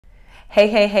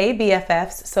Hey,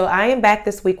 BFFs. So I am back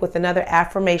this week with another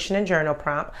affirmation and journal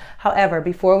prompt. However,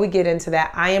 before we get into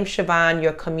that, I am Siobhan,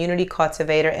 your community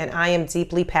cultivator, and I am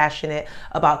deeply passionate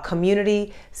about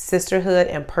community, sisterhood,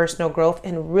 and personal growth,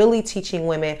 and really teaching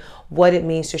women what it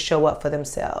means to show up for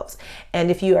themselves.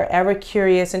 And if you are ever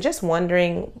curious and just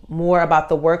wondering more about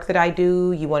the work that I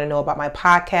do, you want to know about my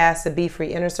podcast, the Be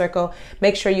Free Inner Circle,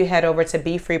 make sure you head over to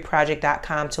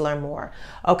BeFreeProject.com to learn more.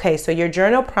 Okay, so your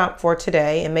journal prompt for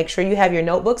today, and make sure you have your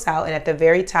notebooks out, and at the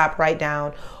very top write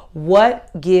down what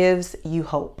gives you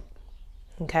hope.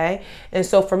 Okay, and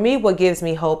so for me, what gives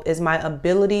me hope is my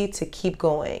ability to keep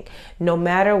going no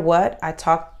matter what. I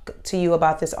talk to you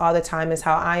about this all the time, is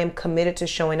how I am committed to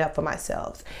showing up for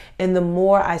myself. And the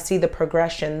more I see the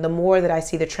progression, the more that I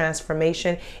see the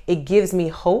transformation, it gives me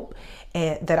hope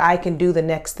and that I can do the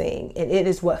next thing. And it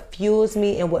is what fuels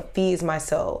me and what feeds my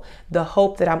soul. The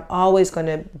hope that I'm always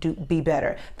going to be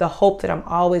better. The hope that I'm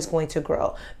always going to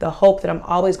grow. The hope that I'm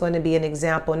always going to be an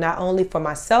example, not only for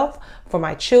myself, for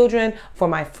my children, for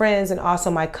my friends, and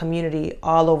also my community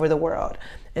all over the world.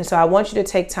 And so I want you to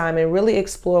take time and really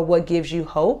explore what gives you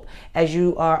hope as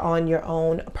you are on your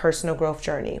own personal growth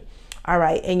journey. All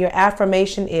right. And your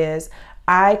affirmation is,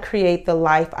 I create the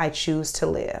life I choose to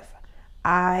live.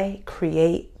 I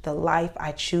create the life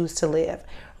I choose to live.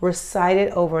 Recite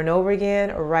it over and over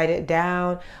again, or write it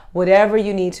down, whatever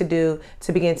you need to do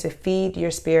to begin to feed your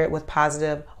spirit with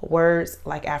positive words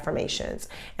like affirmations.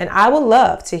 And I would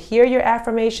love to hear your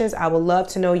affirmations. I would love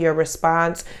to know your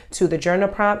response to the journal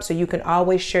prompt, so you can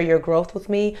always share your growth with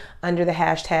me under the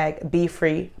hashtag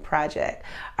BeFreeProject.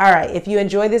 All right, if you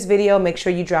enjoyed this video, make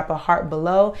sure you drop a heart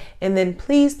below, and then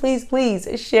please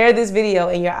share this video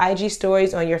in your IG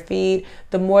stories, on your feed.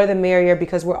 The more the merrier,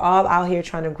 because we're all out here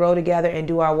trying to grow together and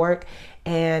do our work,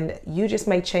 and you just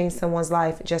may change someone's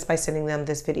life just by sending them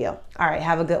this video. All right,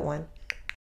 have a good one.